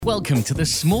Welcome to the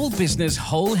Small Business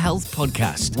Whole Health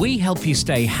Podcast. We help you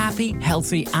stay happy,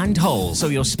 healthy, and whole so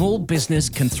your small business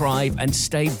can thrive and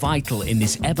stay vital in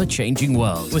this ever-changing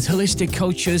world. With holistic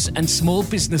coaches and small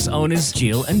business owners,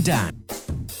 Jill and Dan.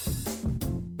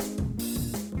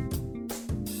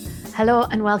 Hello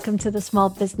and welcome to the Small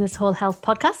Business Whole Health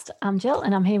Podcast. I'm Jill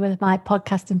and I'm here with my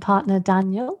podcasting partner,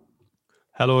 Daniel.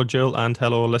 Hello, Jill, and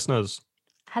hello, listeners.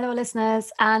 Hello,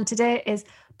 listeners. And today is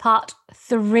part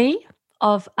 3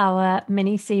 of our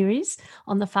mini-series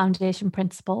on the foundation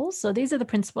principles. So these are the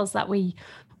principles that we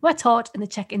were taught in the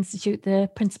Czech Institute, the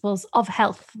principles of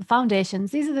health, the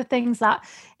foundations. These are the things that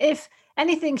if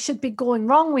anything should be going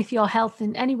wrong with your health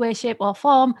in any way, shape or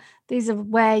form, these are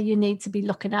where you need to be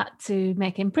looking at to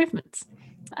make improvements.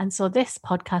 And so this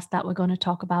podcast that we're going to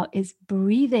talk about is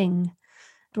breathing.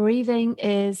 Breathing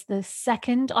is the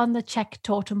second on the Czech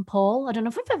totem pole. I don't know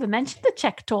if we've ever mentioned the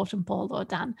Czech totem pole though,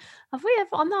 Dan. Have we ever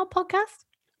on our podcast?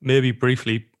 Maybe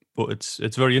briefly, but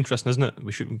it's very interesting, isn't it?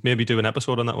 We should maybe do an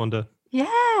episode on that one day.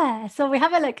 Yeah. So we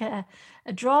have a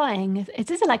drawing. It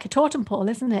is like a totem pole,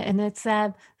 isn't it? And it's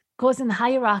goes in the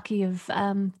hierarchy of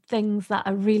things that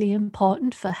are really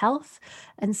important for health.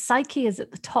 And psyche is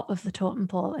at the top of the totem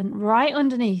pole. And right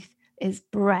underneath is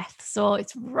breath. So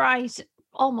it's right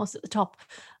almost at the top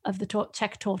of the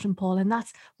Czech totem pole. And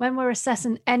that's when we're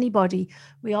assessing anybody,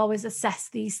 we always assess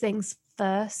these things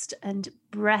first. And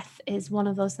breath is one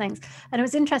of those things. And it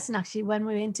was interesting, actually, when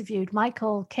we interviewed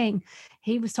Michael King,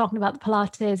 he was talking about the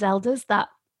Pilates elders that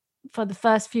for the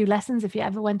first few lessons, if you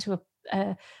ever went to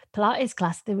a Pilates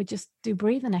class, they would just do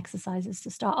breathing exercises to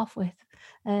start off with.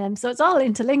 So it's all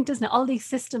interlinked, isn't it? All these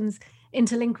systems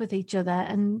interlink with each other.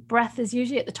 And breath is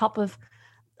usually at the top of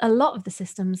a lot of the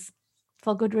systems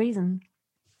for good reason.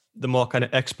 The more kind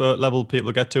of expert level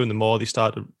people get to, and the more they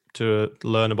start to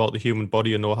learn about the human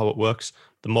body and know how it works,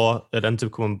 the more it ends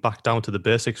up coming back down to the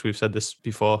basics. We've said this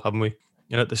before, haven't we?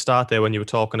 You know, at the start there, when you were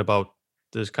talking about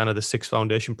there's kind of the 6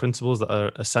 foundation principles that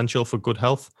are essential for good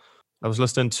health. I was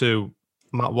listening to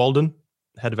Matt Walden,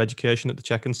 head of education at the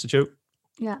Czech Institute.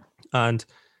 Yeah. And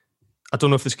I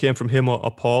don't know if this came from him or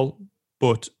Paul,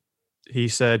 but he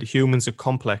said humans are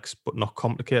complex but not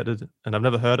complicated. And I've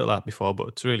never heard of that before, but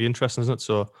it's really interesting, isn't it?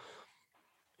 So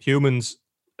humans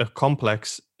are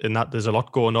complex in that there's a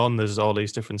lot going on. There's all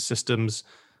these different systems.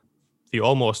 They're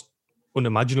almost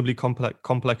unimaginably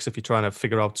complex if you're trying to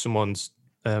figure out someone's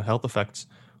health effects.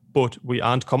 But we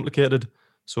aren't complicated.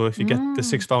 So if you get the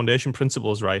 6 foundation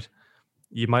principles right,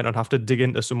 you might not have to dig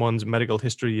into someone's medical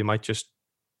history.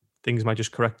 Things might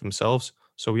just correct themselves.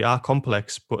 So we are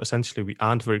complex, but essentially we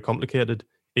aren't very complicated.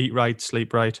 Eat right,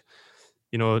 sleep right,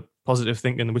 positive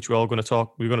thinking, which we're going to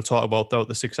talk about throughout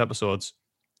the 6 episodes.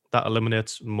 That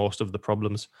eliminates most of the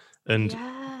problems. And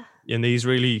in these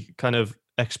really kind of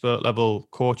expert level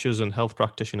coaches and health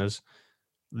practitioners,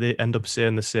 they end up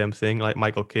saying the same thing. Like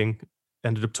Michael King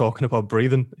ended up talking about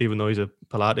breathing, even though he's a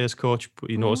Pilates coach, but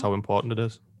he knows how important it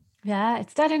is. Yeah,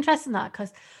 it's dead interesting that,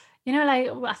 because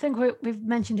I think we've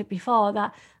mentioned it before,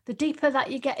 that the deeper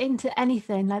that you get into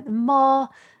anything, like the more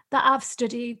that I've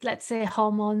studied, let's say,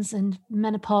 hormones and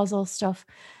menopausal stuff,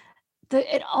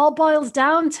 it all boils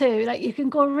down to, like, you can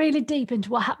go really deep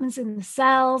into what happens in the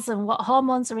cells and what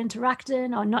hormones are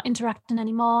interacting or not interacting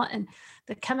anymore, and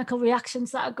the chemical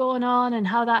reactions that are going on and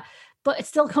how that, but it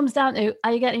still comes down to,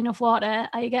 are you getting enough water?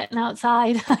 Are you getting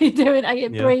outside? Are you doing? Are you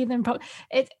breathing?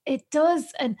 It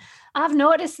does. And I've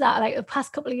noticed that, like, the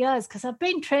past couple of years, because I've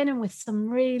been training with some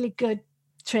really good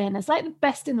trainers, like the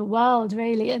best in the world,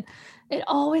 really. And it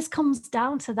always comes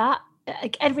down to that.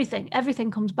 Like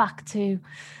everything comes back to,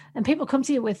 and people come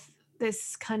to you with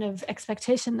this kind of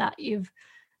expectation that you're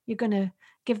going to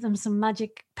give them some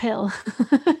magic pill.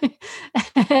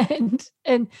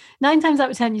 and 9 times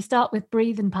out of 10 you start with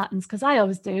breathing patterns, because I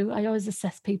always do. I always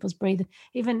assess people's breathing,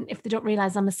 even if they don't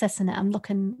realize I'm assessing it. I'm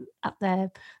looking at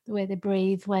the way they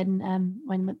breathe when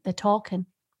they're talking.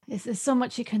 There's so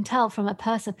much you can tell from a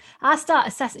person. I start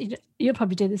assessing. You'll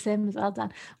probably do the same as well,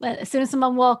 Dan. Well, as soon as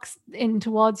someone walks in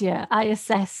towards you, I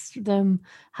assess them,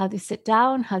 how they sit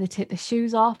down, how they take their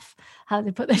shoes off, how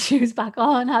they put their shoes back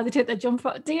on, how they take their jumper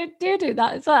off. Do you do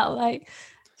that as well? Like,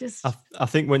 just I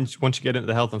think once you get into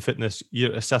the health and fitness,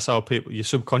 you assess how people, you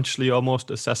subconsciously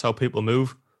almost assess how people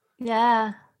move.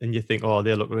 Yeah. And you think, oh,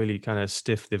 they look really kind of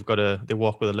stiff. They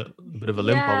walk with a bit of a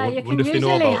limp. Yeah, I wonder if they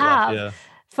know about that. Yeah.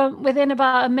 From within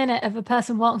about a minute of a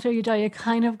person walking through your door, you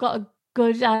kind of got a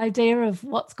good idea of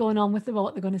what's going on with them or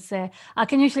what they're going to say. I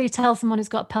can usually tell someone who's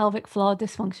got pelvic floor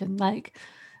dysfunction, like,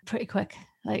 pretty quick,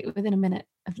 like within a minute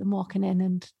of them walking in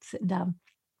and sitting down.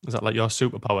 Is that like your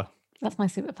superpower? That's my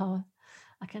superpower.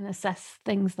 I can assess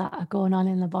things that are going on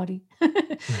in the body.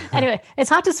 Anyway, it's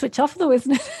hard to switch off though,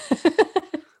 isn't it?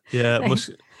 Yeah, it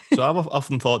must. So I've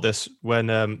often thought this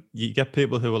when you get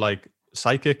people who are like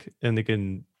psychic and they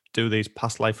can do these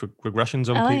past life regressions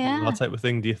on people, yeah. that type of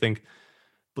thing. Do you think?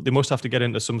 But they must have to get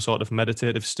into some sort of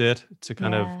meditative state to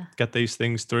kind of get these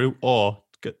things through, or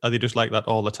are they just like that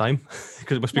all the time?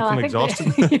 Because it must become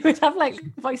exhausting. You would have like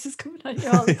voices coming at you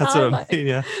all the time. That's what I mean,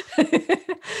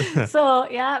 yeah. So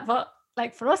yeah, but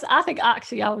like for us, I think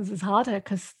actually ours is harder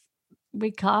because we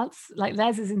can't, like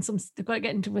theirs is in some, they've got to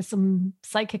get into some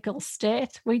psychical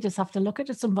state. We just have to look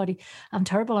at somebody. I'm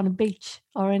terrible on a beach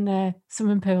or in a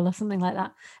swimming pool or something like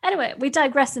that. Anyway, we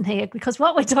digress in here because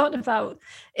what we're talking about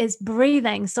is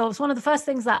breathing. So it's one of the first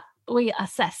things that we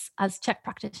assess as CHEK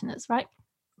practitioners, right?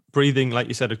 Breathing, like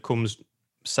you said, it comes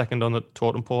second on the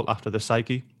totem pole after the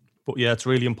psyche. But yeah, it's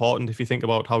really important if you think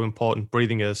about how important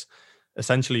breathing is.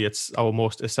 Essentially, it's our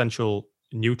most essential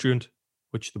nutrient,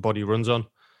 which the body runs on.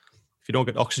 If you don't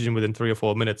get oxygen within 3 or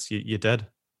 4 minutes, you're dead.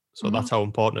 So that's how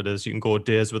important it is. You can go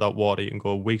days without water, you can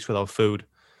go weeks without food,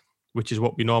 which is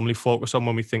what we normally focus on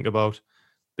when we think about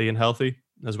being healthy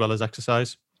as well as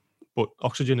exercise. But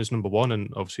oxygen is number one,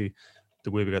 and obviously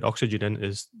the way we get oxygen in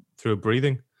is through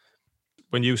breathing.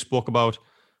 When you spoke about,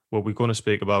 well, we're going to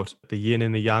speak about the yin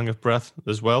and the yang of breath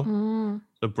as well.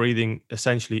 So breathing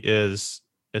essentially is,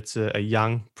 it's a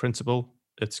yang principle.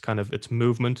 It's kind of, it's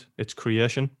movement, it's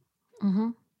creation.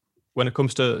 When it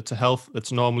comes to health,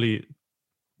 it's normally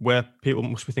where people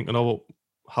must be thinking, oh,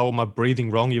 how am I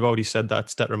breathing wrong? You've already said that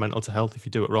it's detrimental to health if you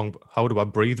do it wrong. But how do I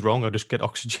breathe wrong? I just get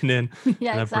oxygen in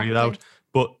and I breathe out.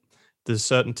 But there's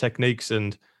certain techniques,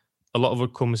 and a lot of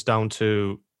it comes down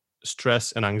to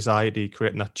stress and anxiety,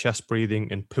 creating that chest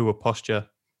breathing and poor posture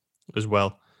as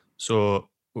well. So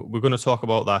we're going to talk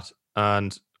about that,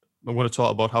 and I'm going to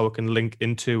talk about how it can link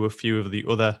into a few of the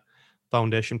other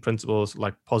foundation principles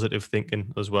like positive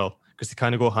thinking as well, because they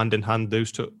kind of go hand in hand.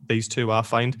 These two, I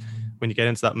find, when you get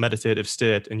into that meditative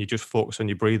state and you just focus on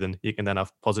your breathing, you can then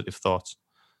have positive thoughts.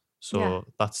 So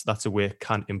that's a way it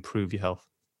can improve your health.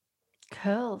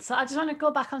 Cool. So I just want to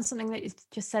go back on something that you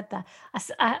just said there.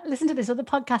 I listened to this other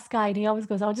podcast guy and he always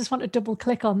goes, I just want to double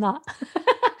click on that.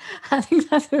 I think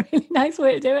that's a really nice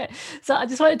way to do it. So I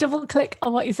just want to double click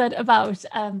on what you said about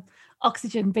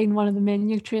oxygen being one of the main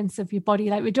nutrients of your body.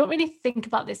 Like, we don't really think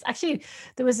about this. Actually,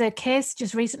 there was a case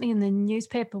just recently in the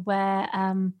newspaper where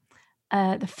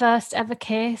the first ever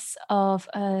case of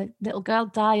a little girl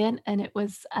dying, and it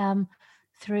was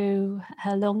through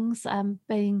her lungs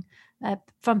being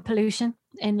from pollution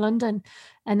in London.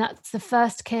 And that's the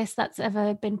first case that's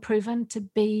ever been proven to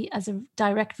be as a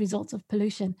direct result of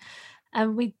pollution.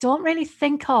 And we don't really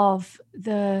think of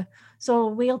so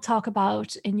we'll talk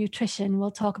about in nutrition,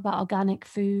 we'll talk about organic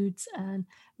foods, and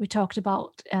we talked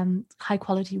about high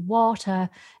quality water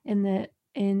in the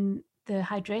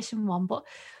hydration one, but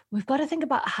we've got to think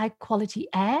about high quality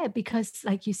air, because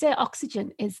like you say,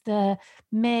 oxygen is the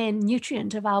main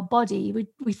nutrient of our body.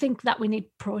 We think that we need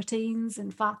proteins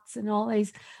and fats and all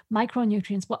these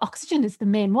micronutrients, but oxygen is the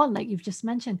main one, like you've just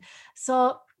mentioned.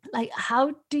 So like,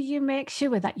 how do you make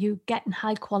sure that you get in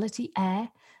high quality air?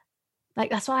 Like,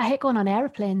 that's why I hate going on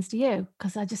airplanes, do you?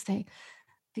 Because I just think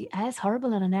the air's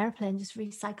horrible on an airplane, just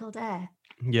recycled air.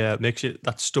 Yeah, it makes you,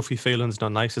 that stuffy feeling's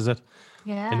not nice, is it?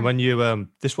 Yeah. And when you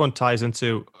this one ties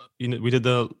into, we did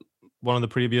one of the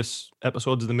previous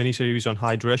episodes of the mini series on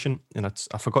hydration, and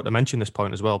I forgot to mention this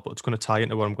point as well, but it's going to tie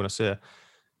into what I'm going to say.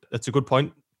 It's a good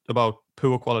point about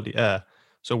poor quality air.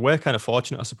 So we're kind of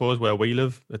fortunate, I suppose, where we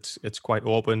live. It's quite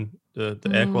open. The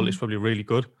air quality is probably really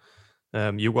good.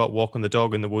 You go out walking the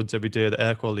dog in the woods every day, the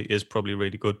air quality is probably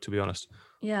really good, to be honest.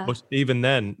 Yeah. But even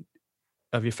then,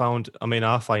 have you found,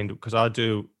 I find, because I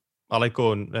like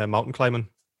going mountain climbing.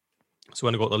 So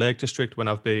when I go to the Lake District, when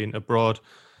I've been abroad,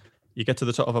 you get to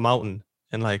the top of a mountain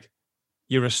and like,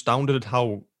 you're astounded at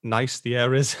how nice the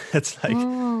air is. It's like,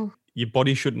 your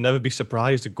body should never be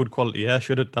surprised at good quality air,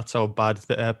 should it? That's how bad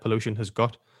the air pollution has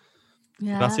got.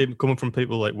 Yeah. And that's even coming from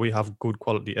people like, we have good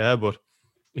quality air, but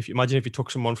if you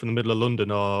took someone from the middle of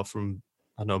London or from,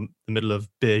 I don't know, the middle of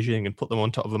Beijing and put them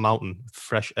on top of a mountain with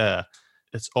fresh air,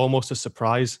 it's almost a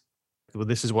surprise. Well,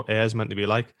 this is what air is meant to be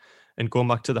like. And going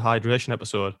back to the hydration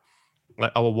episode,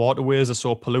 like, our waterways are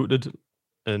so polluted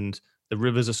and the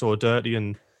rivers are so dirty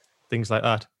and things like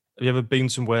that. Have you ever been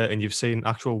somewhere and you've seen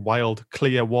actual wild,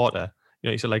 clear water?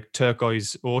 You see like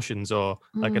turquoise oceans or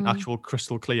like an actual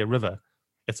crystal clear river.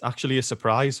 It's actually a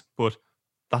surprise, but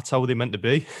that's how they're meant to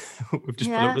be. We've just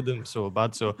polluted them so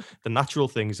bad. So the natural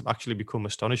things have actually become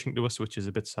astonishing to us, which is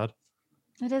a bit sad.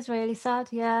 It is really sad,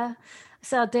 yeah. I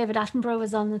saw David Attenborough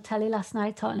was on the telly last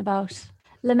night talking about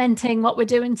lamenting what we're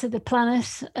doing to the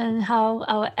planet and how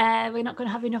our air, we're not going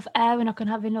to have enough air, we're not going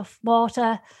to have enough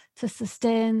water to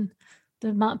sustain the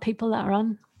amount of people that are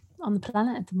on the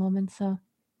planet at the moment. So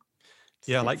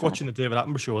yeah, I like watching the David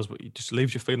Attenborough shows, but it just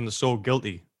leaves you feeling so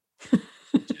guilty.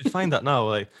 You find that now,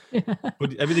 like, yeah.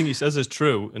 but everything he says is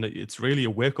true, and it's really a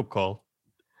wake-up call.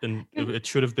 And it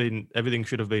should have been, everything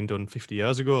should have been done 50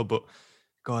 years ago, but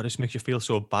God, it just makes you feel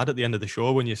so bad at the end of the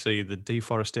show when you see the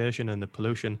deforestation and the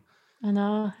pollution. I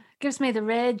know. It gives me the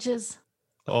rages.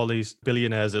 All these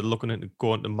billionaires are looking at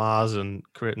going to Mars and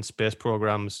creating space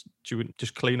programs.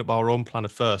 Just clean up our own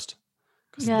planet first.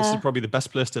 Because this is probably the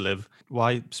best place to live.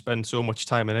 Why spend so much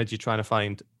time and energy trying to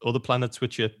find other planets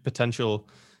which are potential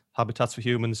habitats for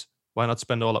humans? Why not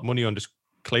spend all that money on just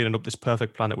cleaning up this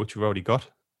perfect planet which we've already got?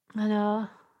 I know.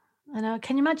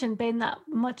 Can you imagine being that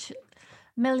much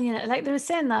millionaire? Like they were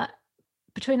saying that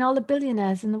between all the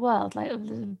billionaires in the world, like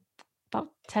about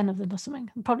 10 of them or something,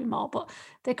 probably more, but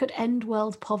they could end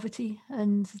world poverty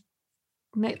and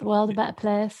make the world a better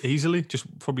place. Easily,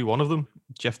 just probably one of them,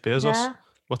 Jeff Bezos. Yeah.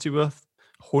 What's he worth?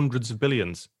 Hundreds of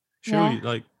billions. Surely,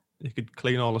 like, he could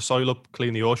clean all the soil up,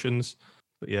 clean the oceans.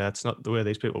 But yeah, it's not the way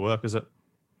these people work, is it?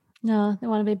 No, they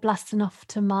want to be blasting off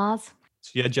to Mars.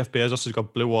 So yeah, Jeff Bezos has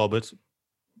got Blue Orbit.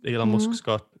 Elon Musk's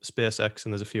got SpaceX,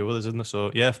 and there's a few others, isn't there?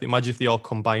 So yeah, imagine if they all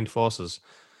combined forces.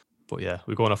 But yeah,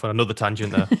 we're going off on another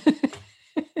tangent there.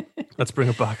 Let's bring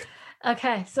it back.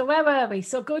 Okay, so where were we?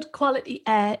 So good quality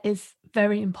air is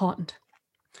very important.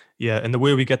 Yeah, and the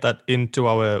way we get that into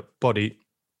our body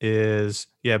is,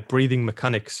 breathing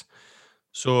mechanics.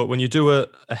 So when you do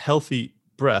a healthy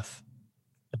breath,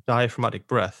 a diaphragmatic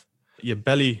breath, your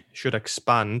belly should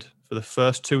expand for the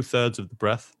first 2/3 of the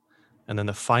breath, and then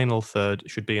the final third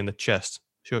should be in the chest.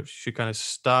 So it should kind of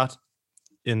start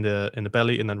in the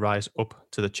belly and then rise up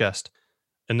to the chest.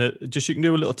 And you can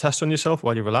do a little test on yourself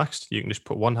while you're relaxed. You can just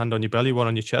put one hand on your belly, one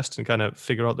on your chest, and kind of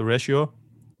figure out the ratio.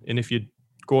 And if you're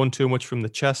going too much from the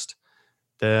chest,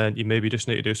 then you maybe just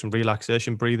need to do some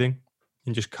relaxation breathing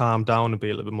and just calm down and be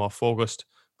a little bit more focused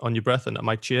on your breath, and that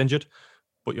might change it.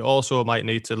 But you also might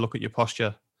need to look at your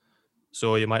posture.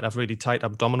 So you might have really tight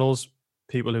abdominals.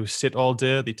 People who sit all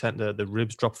day, the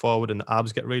ribs drop forward and the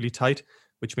abs get really tight,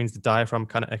 which means the diaphragm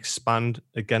kind of expand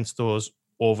against those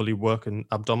overly working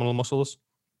abdominal muscles.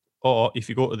 Or if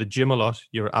you go to the gym a lot,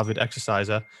 you're an avid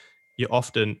exerciser, you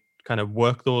often kind of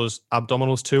work those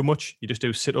abdominals too much. You just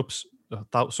do sit-ups.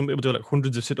 Some people do like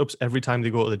hundreds of sit-ups every time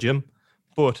they go to the gym,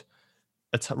 but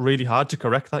it's really hard to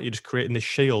correct that. You're just creating this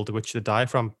shield which the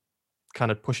diaphragm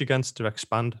kind of push against to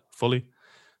expand fully.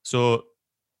 So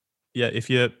yeah,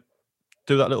 if you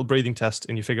do that little breathing test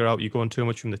and you figure out you're going too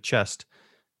much from the chest,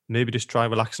 maybe just try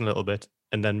relaxing a little bit,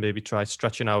 and then maybe try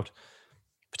stretching out,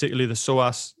 particularly the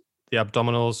psoas, the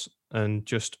abdominals, and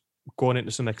just going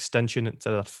into some extension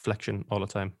instead of that flexion all the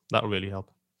time. That'll really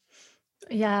help.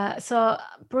 Yeah, so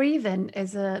breathing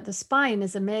the spine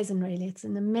is amazing, really. It's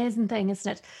an amazing thing, isn't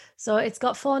it? So it's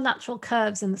got 4 natural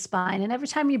curves in the spine, and every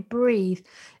time you breathe,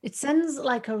 it sends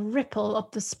like a ripple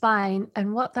up the spine.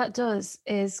 And what that does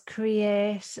is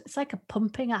it's like a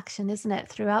pumping action, isn't it?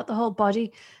 Throughout the whole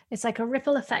body. It's like a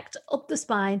ripple effect up the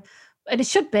spine. And it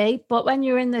should be, but when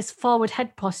you're in this forward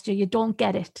head posture, you don't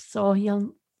get it. So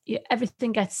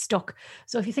everything gets stuck.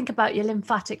 So if you think about your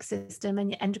lymphatic system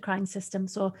and your endocrine system,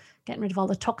 so getting rid of all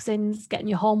the toxins, getting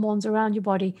your hormones around your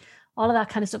body, all of that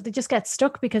kind of stuff, they just get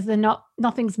stuck because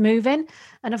nothing's moving.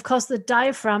 And of course, the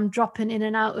diaphragm dropping in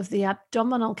and out of the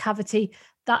abdominal cavity,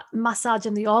 that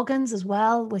massaging the organs as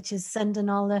well, which is sending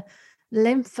all the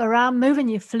lymph around, moving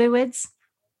your fluids.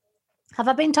 Have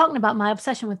I been talking about my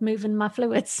obsession with moving my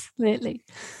fluids lately?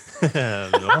 No,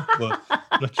 but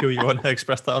I'm not sure you want to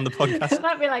express that on the podcast. It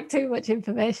might be like too much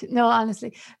information. No,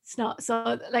 honestly, it's not.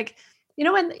 So like, you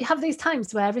know, when you have these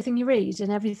times where everything you read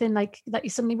and everything like that you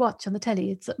suddenly watch on the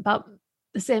telly, it's about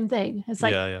the same thing. It's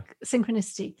like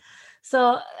synchronicity.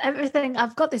 So everything,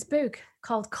 I've got this book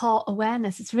called Core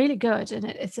Awareness. It's really good. And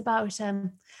it's about,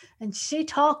 and she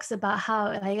talks about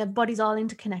how like your body's all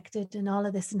interconnected and all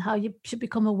of this, and how you should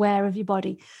become aware of your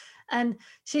body. And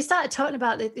she started talking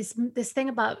about this thing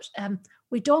about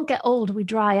we don't get old, we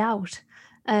dry out.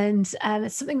 And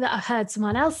it's something that I heard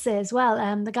someone else say as well.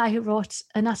 The guy who wrote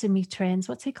Anatomy Trains,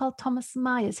 what's he called? Thomas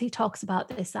Myers. He talks about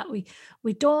this, that we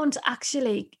don't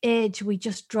actually age, we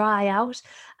just dry out.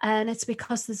 And it's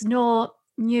because there's no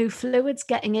new fluids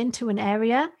getting into an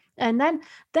area. And then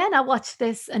I watched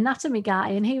this anatomy guy,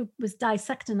 and he was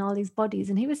dissecting all these bodies,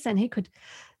 and he was saying he could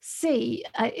see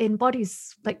in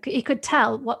bodies, like he could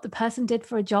tell what the person did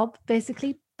for a job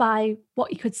basically by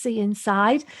what you could see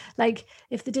inside. Like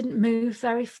if they didn't move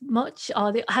very much,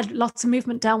 or they had lots of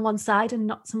movement down one side and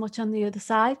not so much on the other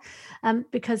side,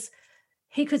 because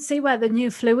he could see where the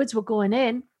new fluids were going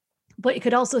in, but you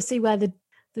could also see where the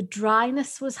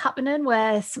dryness was happening,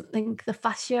 where something, the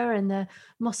fascia and the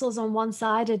muscles on one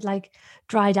side had like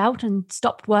dried out and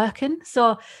stopped working.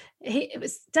 So it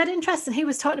was dead interesting. He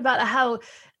was talking about how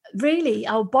really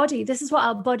our body, this is what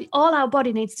all our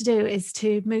body needs to do, is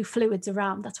to move fluids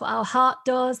around. That's what our heart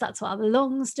does. That's what our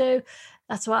lungs do.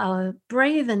 That's what our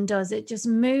breathing does. It just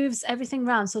moves everything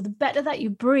around. So the better that you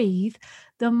breathe,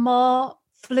 the more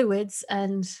fluids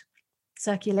and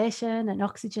circulation and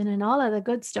oxygen and all of the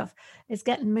good stuff is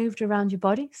getting moved around your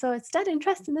body. So it's dead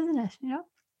interesting, isn't it? You know?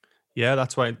 Yeah,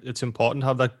 that's why it's important to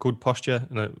have that good posture.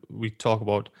 And we talk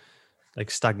about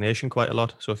like stagnation quite a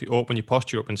lot. So if you open your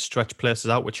posture up and stretch places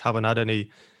out which haven't had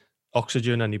any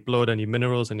oxygen, any blood, any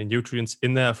minerals, any nutrients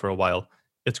in there for a while,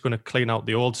 it's going to clean out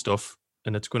the old stuff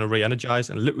and it's going to re-energize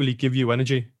and literally give you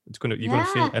energy. You're going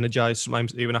to feel energized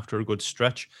sometimes even after a good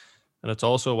stretch. And it's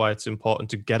also why it's important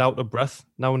to get out of breath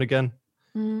now and again.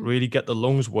 Really get the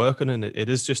lungs working, and it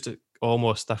is just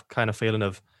almost that kind of feeling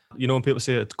of, you know, when people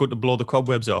say it's good to blow the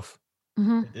cobwebs off,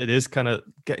 it is kind of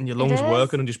getting your lungs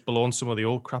working and just blowing some of the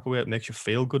old crap away. It makes you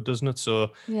feel good, doesn't it?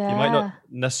 So you might not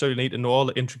necessarily need to know all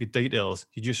the intricate details.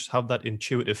 You just have that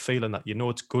intuitive feeling that you know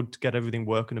it's good to get everything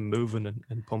working and moving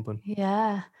and pumping.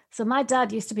 Yeah. So my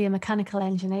dad used to be a mechanical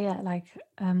engineer, like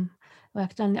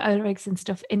worked on oil rigs and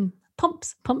stuff in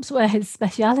pumps. Pumps were his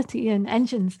speciality, in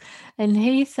engines. And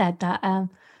he said that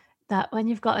that when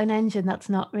you've got an engine that's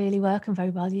not really working very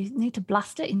well, you need to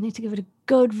blast it. You need to give it a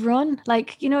good run.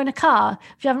 Like, you know, in a car,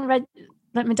 if you haven't read,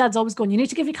 like my dad's always going, you need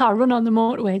to give your car a run on the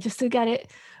motorway just to get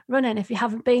it running. If you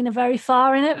haven't been very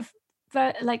far in it,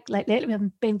 like lately we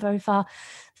haven't been very far.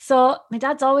 So my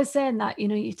dad's always saying that, you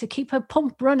know, to keep a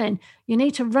pump running, you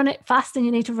need to run it fast and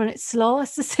you need to run it slow.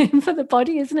 It's the same for the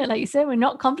body, isn't it? Like you say, we're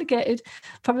not complicated.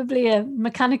 Probably a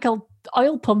mechanical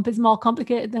oil pump is more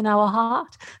complicated than our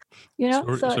heart. You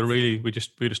know, so really, we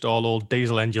just all old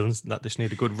diesel engines that just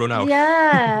need a good run out.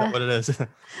 Yeah, Is that what it is?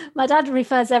 My dad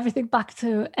refers everything back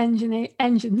to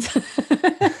engines.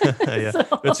 Yeah,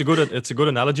 so. It's a good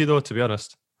analogy though, to be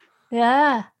honest.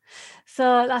 Yeah,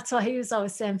 so that's what he was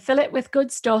always saying: fill it with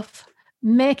good stuff,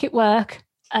 make it work,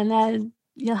 and then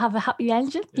you'll have a happy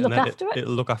engine. Look after it.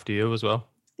 It'll look after you as well.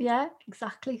 Yeah,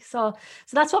 exactly. So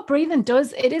that's what breathing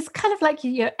does. It is kind of like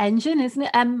your engine, isn't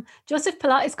it? Joseph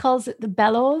Pilates calls it the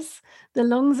bellows. The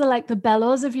lungs are like the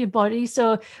bellows of your body.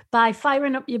 So by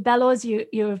firing up your bellows,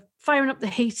 you're firing up the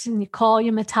heat in your core,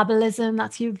 your metabolism.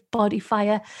 That's your body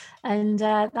fire, and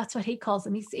that's what he calls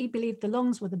them. He believed the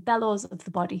lungs were the bellows of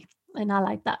the body, and I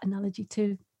like that analogy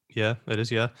too. Yeah, it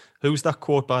is. Yeah, who's that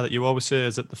quote by that you always say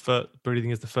is that breathing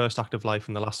is the first act of life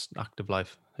and the last act of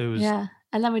life? Yeah.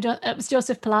 And then it was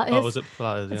Joseph Pilates. Oh, was it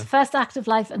Pilates? Yeah. It's the first act of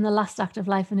life and the last act of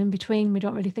life. And in between, we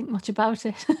don't really think much about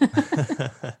it.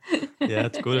 Yeah,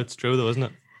 it's good. It's true though, isn't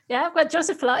it? Yeah. Well,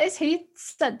 Joseph Pilates, he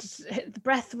said the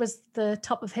breath was the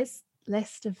top of his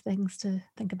list of things to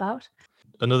think about.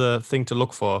 Another thing to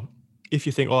look for, if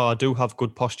you think, oh, I do have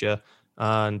good posture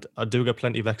and I do get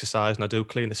plenty of exercise and I do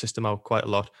clean the system out quite a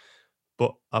lot,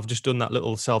 but I've just done that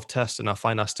little self-test and I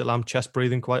find I still am chest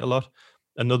breathing quite a lot.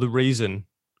 Another reason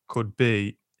could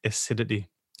be acidity.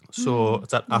 So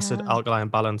it's that acid alkaline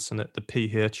balance and the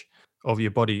pH of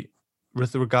your body.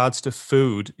 With regards to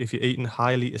food, if you're eating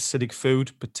highly acidic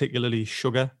food, particularly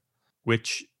sugar,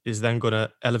 which is then going to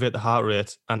elevate the heart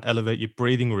rate and elevate your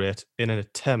breathing rate in an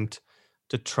attempt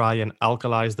to try and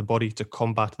alkalize the body to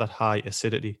combat that high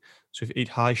acidity. So if you eat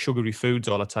high sugary foods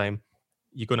all the time,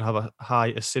 you're going to have a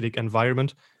high acidic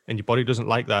environment and your body doesn't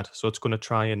like that. So it's going to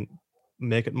try and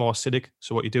make it more acidic.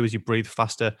 So what you do is you breathe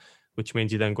faster, which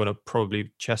means you're then going to probably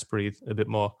chest breathe a bit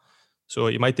more. So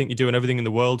you might think you're doing everything in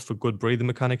the world for good breathing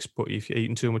mechanics, but if you're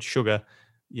eating too much sugar,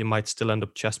 you might still end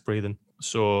up chest breathing.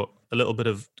 So a little bit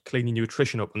of cleaning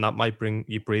nutrition up, and that might bring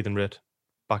your breathing rate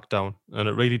back down. And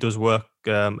it really does work.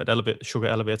 Sugar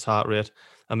elevates heart rate.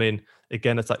 I mean,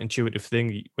 again, it's that intuitive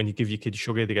thing. When you give your kids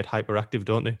sugar, they get hyperactive,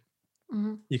 don't they?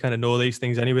 Mm-hmm. You kind of know these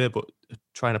things anyway, but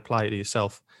try and apply it to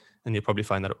yourself and you'll probably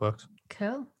find that it works.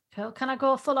 Cool. Can I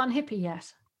go full on hippie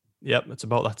yet? Yep, it's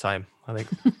about that time, I think.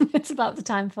 It's about the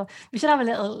time we should have a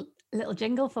little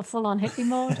jingle for full on hippie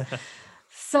mode.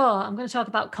 So I'm going to talk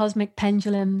about cosmic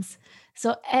pendulums.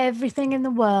 So everything in the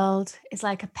world is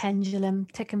like a pendulum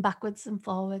ticking backwards and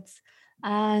forwards,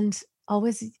 and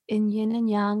always in yin and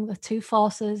yang, the two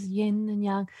forces, yin and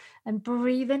yang, and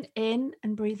breathing in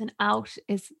and breathing out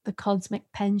is the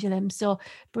cosmic pendulum. So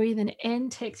breathing in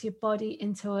takes your body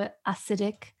into an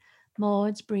acidic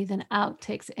modes. Breathing out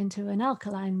takes it into an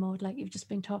alkaline mode, like you've just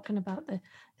been talking about, the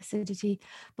acidity,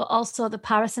 but also the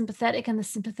parasympathetic and the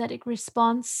sympathetic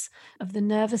response of the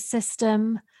nervous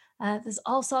system. There's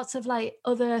all sorts of like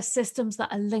other systems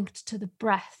that are linked to the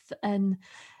breath, and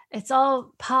it's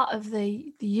all part of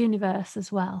the universe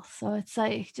as well. So it's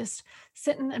like just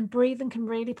sitting and breathing can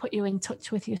really put you in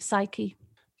touch with your psyche.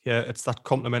 Yeah, it's that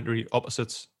complementary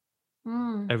opposites.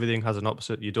 Everything has an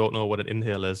opposite. You don't know what an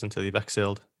inhale is until you've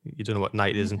exhaled. You don't know what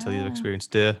night is until you've experienced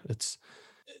day. It's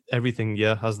everything,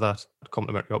 yeah, has that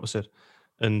complementary opposite.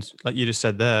 And like you just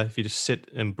said there, if you just sit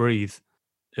and breathe,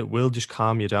 it will just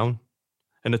calm you down.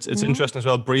 And it's interesting as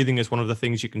well. Breathing is one of the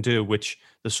things you can do, which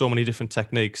there's so many different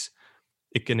techniques.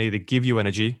 It can either give you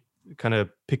energy, kind of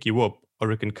pick you up,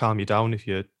 or it can calm you down if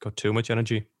you've got too much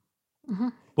energy.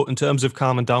 But in terms of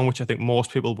calming down, which I think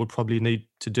most people would probably need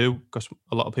to do, because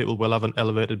a lot of people will have an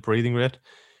elevated breathing rate,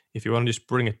 if you want to just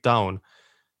bring it down,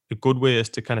 a good way is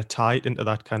to kind of tie it into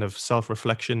that kind of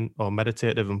self-reflection or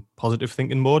meditative and positive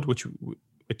thinking mode, which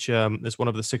is one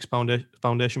of the 6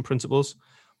 foundation principles.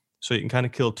 So you can kind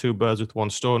of kill 2 birds with 1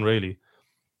 stone, really.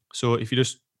 So if you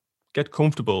just get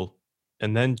comfortable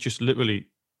and then just literally,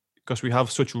 because we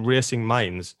have such racing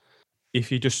minds,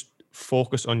 if you just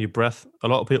focus on your breath, a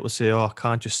lot of people say, oh, I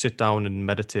can't just sit down and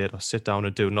meditate or sit down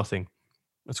and do nothing.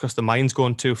 It's because the mind's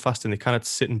going too fast and they cannot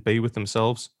sit and be with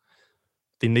themselves.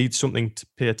 They need something to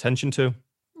pay attention to.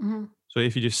 So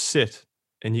if you just sit,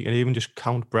 and you can even just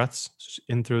count breaths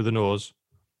in through the nose,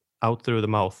 out through the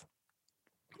mouth.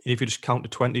 If you just count to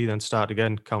 20, then start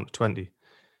again, count to 20.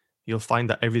 You'll find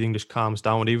that everything just calms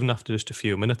down, even after just a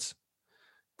few minutes.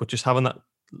 But just having that,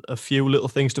 a few little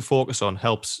things to focus on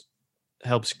helps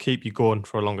keep you going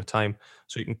for a longer time.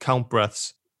 So you can count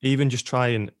breaths, even just try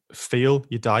and feel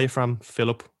your diaphragm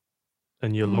fill up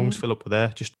and your lungs fill up with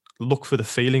air. Just look for the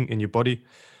feeling in your body,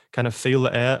 kind of feel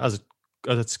the air as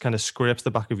it's kind of scrapes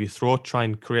the back of your throat. Try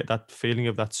and create that feeling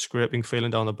of that scraping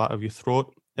feeling down the back of your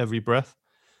throat every breath.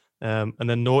 And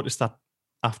then notice that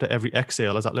after every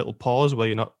exhale, there's that little pause where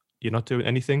you're not doing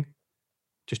anything.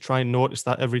 Just try and notice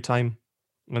that every time.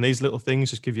 And these little things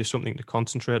just give you something to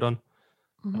concentrate on,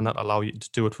 and that allow you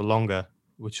to do it for longer,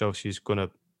 which obviously is going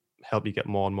to help you get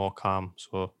more and more calm.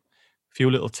 So a few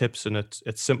little tips, and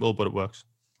it's simple, but it works.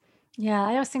 Yeah,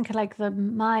 I always think of like the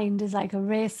mind is like a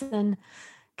racing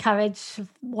carriage of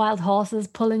wild horses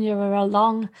pulling you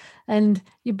along, and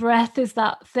your breath is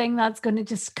that thing that's going to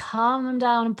just calm them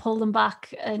down and pull them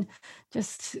back. And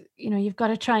just, you've got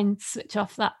to try and switch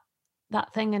off that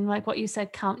thing. And like what you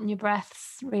said, counting your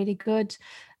breaths, really good.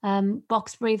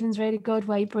 Box breathing's really good,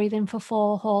 where you breathe in for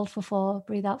 4, hold for 4,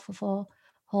 breathe out for 4,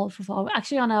 hold for 4.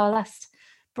 Actually, on our last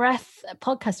breath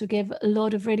podcast, we gave a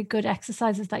load of really good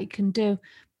exercises that you can do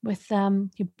with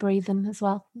your breathing as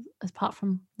well, apart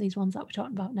from these ones that we're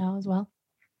talking about now as well.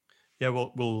 Yeah,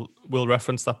 we'll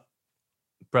reference that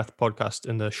breath podcast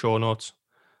in the show notes,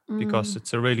 because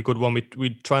it's a really good one.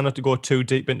 We try not to go too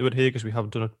deep into it here because we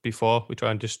haven't done it before. We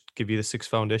try and just give you the 6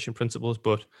 foundation principles,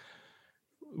 but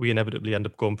we inevitably end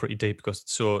up going pretty deep because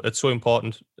it's so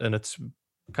important, and it's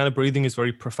kind of, breathing is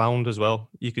very profound as well.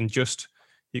 You can just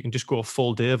go a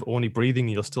full day of only breathing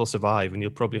and you'll still survive, and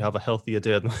you'll probably have a healthier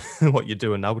day than what you're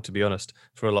doing now, to be honest,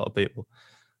 for a lot of people.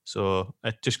 So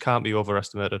it just can't be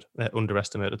underestimated,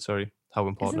 how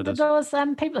important it is. Those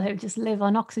people who just live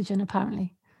on oxygen,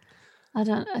 apparently. I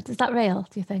don't, is that real,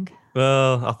 do you think?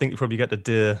 Well, I think you probably get a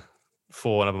day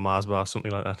 4 and have a Mars bar,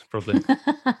 something like that, probably.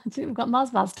 We've got Mars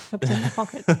bars tucked in the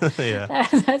pockets. Yeah.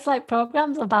 There's like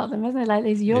programs about them, isn't it? Like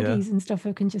these yogis and stuff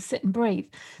who can just sit and breathe.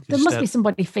 There must be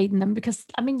somebody feeding them, because,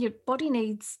 I mean, your body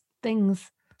needs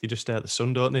things. They just stare at the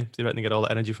sun, don't they? They reckon they get all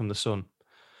the energy from the sun.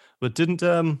 But didn't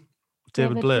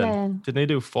David Blaine, didn't he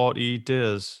do 40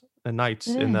 days and nights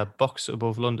in that box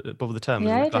above the Thames,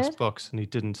 in the glass box? And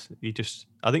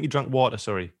I think he drank water,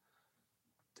 sorry.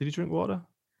 Did he drink water?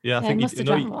 Yeah, I think he must have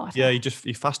drank water. Yeah,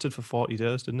 he fasted for 40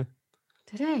 days, didn't he?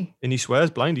 Did he? And he swears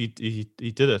blind he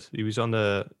did it. He was on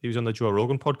the Joe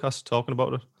Rogan podcast talking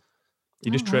about it.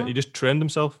 He just trained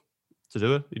himself to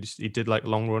do it. He did like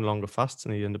longer and longer fasts,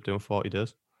 and he ended up doing 40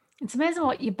 days. It's amazing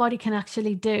what your body can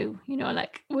actually do.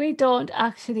 Like we don't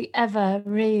actually ever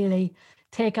really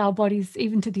take our bodies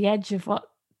even to the edge of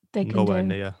what they can do. Nowhere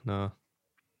near, no.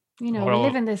 We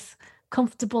live in this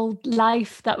comfortable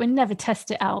life that we never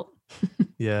test it out.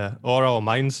 Yeah, or our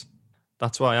minds.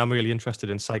 That's why I'm really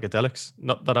interested in psychedelics.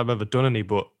 Not that I've ever done any,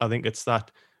 but I think it's that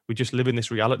we just live in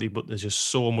this reality, but there's just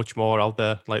so much more out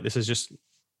there. Like, this is just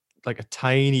like a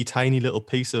tiny, tiny little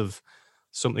piece of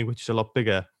something which is a lot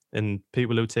bigger. And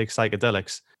people who take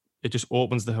psychedelics, it just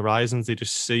opens the horizons. They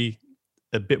just see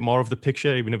a bit more of the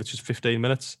picture, even if it's just 15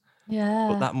 minutes. Yeah.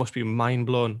 But that must be mind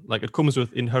blowing. Like, it comes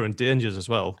with inherent dangers as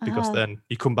well, because then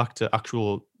you come back to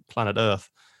actual planet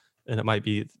Earth, and it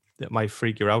might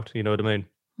freak you out. You know what I mean?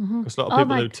 Because a lot of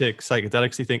people who take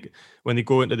psychedelics, they think when they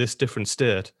go into this different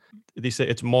state, they say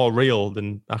it's more real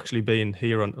than actually being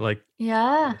here on, like.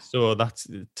 Yeah. So that's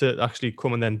to actually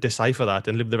come and then decipher that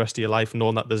and live the rest of your life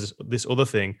knowing that there's this other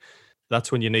thing.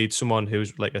 That's when you need someone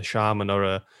who's like a shaman or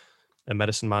a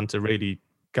medicine man to really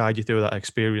guide you through that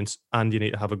experience, and you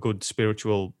need to have a good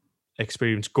spiritual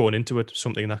experience going into it,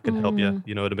 something that can help you.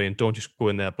 You know what I mean? Don't just go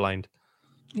in there blind.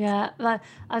 Yeah, like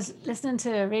I was listening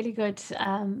to a really good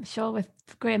show with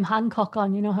Graham Hancock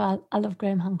on. You know how I love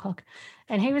Graham Hancock,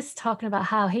 and he was talking about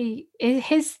how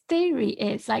his theory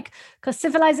is like, because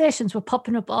civilizations were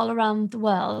popping up all around the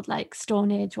world, like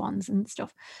Stone Age ones and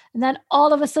stuff, and then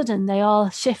all of a sudden they all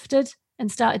shifted and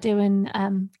started doing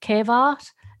cave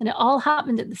art, and it all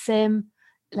happened at the same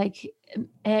like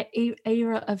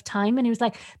era of time. And he was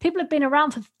like, people have been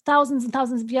around for thousands and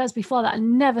thousands of years before that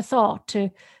and never thought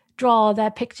to draw their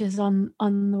pictures on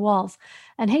the walls.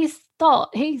 And his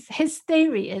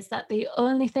theory is that the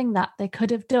only thing that they could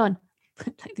have done,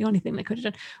 like the only thing they could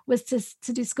have done, was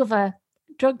to discover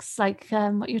drugs, like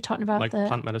what you're talking about, like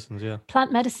plant medicines. Yeah,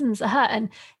 plant medicines. And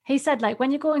he said, like,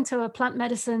 when you go into a plant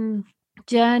medicine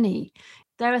journey,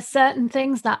 there are certain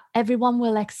things that everyone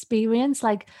will experience,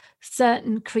 like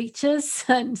certain creatures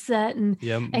and certain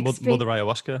mother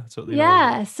ayahuasca. So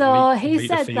he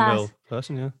said that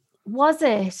person, was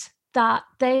it that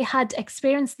they had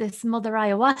experienced this mother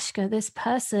ayahuasca, this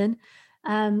person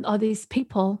or these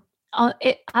people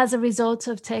as a result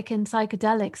of taking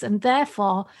psychedelics, and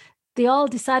therefore they all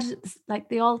decided, like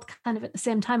they all kind of at the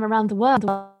same time around the world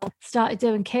started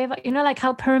doing cave, like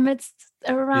how pyramids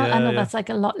are around. I know that's like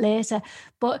a lot later,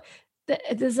 but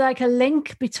there's like a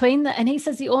link between that. And he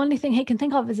says the only thing he can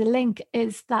think of as a link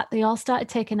is that they all started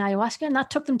taking ayahuasca, and that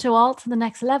took them to the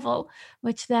next level,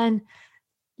 which then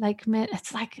like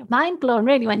it's like mind blowing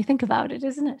really when you think about it,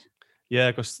 isn't it? Yeah,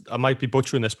 because I might be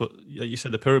butchering this, but you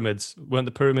said the pyramids. Weren't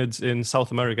the pyramids in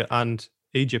South America and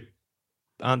Egypt,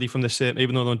 aren't they from the same,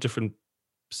 even though they're on different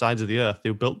sides of the earth,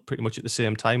 they were built pretty much at the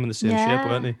same time in the same shape,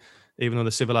 weren't they? Even though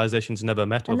the civilizations never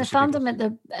met. And they found them at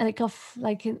the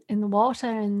in the water,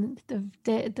 and they've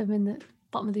dated them in the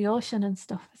bottom of the ocean and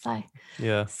stuff. It's like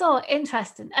so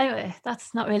interesting. Anyway,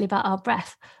 that's not really about our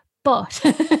breath, but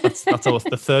that's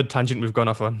the third tangent we've gone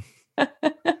off on.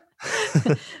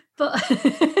 But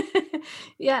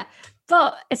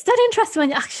but it's dead interesting when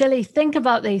you actually think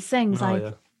about these things.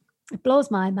 It blows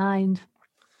my mind.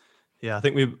 Yeah, I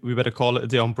think we better call it a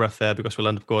day on breath there, because we'll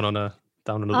end up going on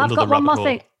down another I've got rabbit one more hole.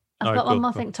 thing. I've got one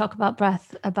more thing to talk about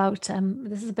breath. About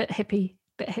this is a bit hippie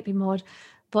mode,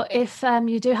 but if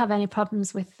you do have any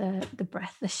problems with the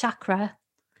breath, the chakra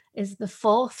is the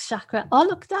fourth chakra. Oh,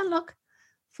 look, Dan, look,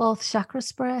 fourth chakra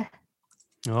spray.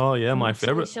 Oh yeah, my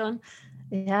favorite.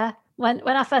 Yeah, when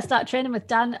I first started training with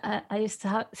Dan, I used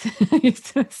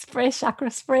to spray chakra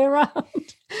spray around,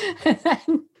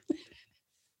 and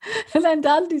then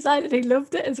Dan decided he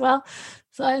loved it as well,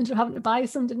 so I ended up having to buy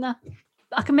some, didn't I?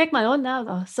 I can make my own now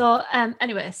though. So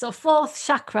anyway, so fourth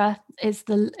chakra is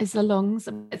the lungs.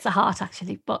 It's the heart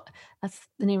actually, but that's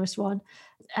the nearest one.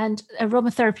 And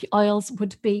aromatherapy oils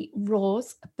would be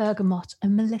rose, bergamot,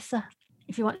 and melissa,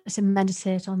 if you wanted to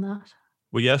meditate on that.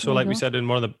 Well, yeah, so like we said in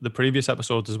one of the previous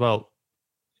episodes as well,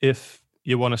 if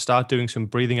you want to start doing some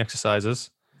breathing exercises,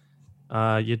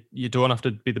 you don't have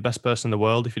to be the best person in the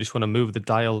world. If you just want to move the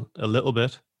dial a little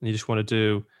bit, and you just want to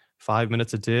do 5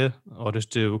 minutes a day, or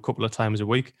just do a couple of times a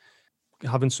week,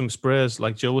 having some sprays,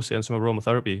 like Jill was saying, some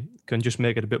aromatherapy can just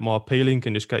make it a bit more appealing,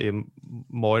 can just get you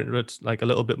more into it, like a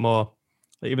little bit more,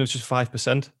 like even if it's just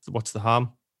 5%, what's the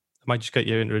harm? It might just get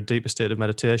you into a deeper state of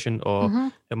meditation,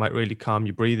 or it might really calm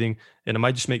your breathing, and it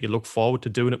might just make you look forward to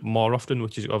doing it more often,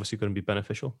 which is obviously going to be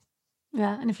beneficial.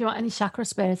 Yeah, and if you want any chakra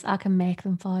sprays, I can make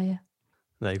them for you.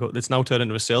 There you go. Let's now turn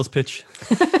into a sales pitch.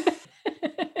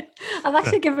 I've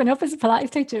actually given up as a Pilates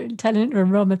teacher and turning into a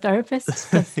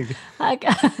aromatherapist. Are you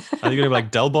going to be like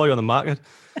Del Boy on the market?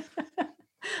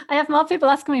 I have more people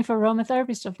asking me for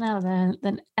aromatherapy stuff now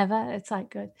than ever. It's like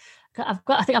good. I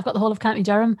think I've got the whole of County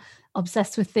Durham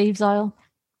obsessed with thieves oil.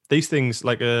 These things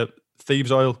like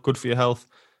thieves oil, good for your health.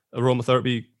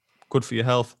 Aromatherapy, good for your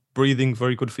health. Breathing,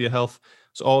 very good for your health.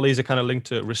 So all these are kind of linked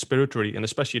to respiratory, and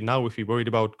especially now if you're worried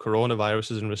about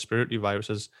coronaviruses and respiratory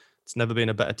viruses, it's never been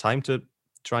a better time to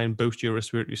try and boost your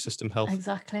respiratory system health.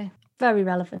 Exactly. Very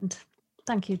relevant.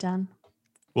 Thank you, Dan.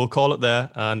 We'll call it there,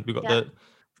 and we've got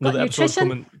another episode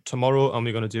coming tomorrow, and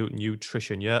we're going to do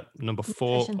nutrition, number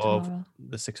 4 of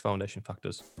the 6 foundation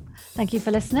factors. Thank you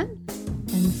for listening,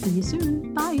 and see you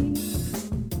soon. Bye.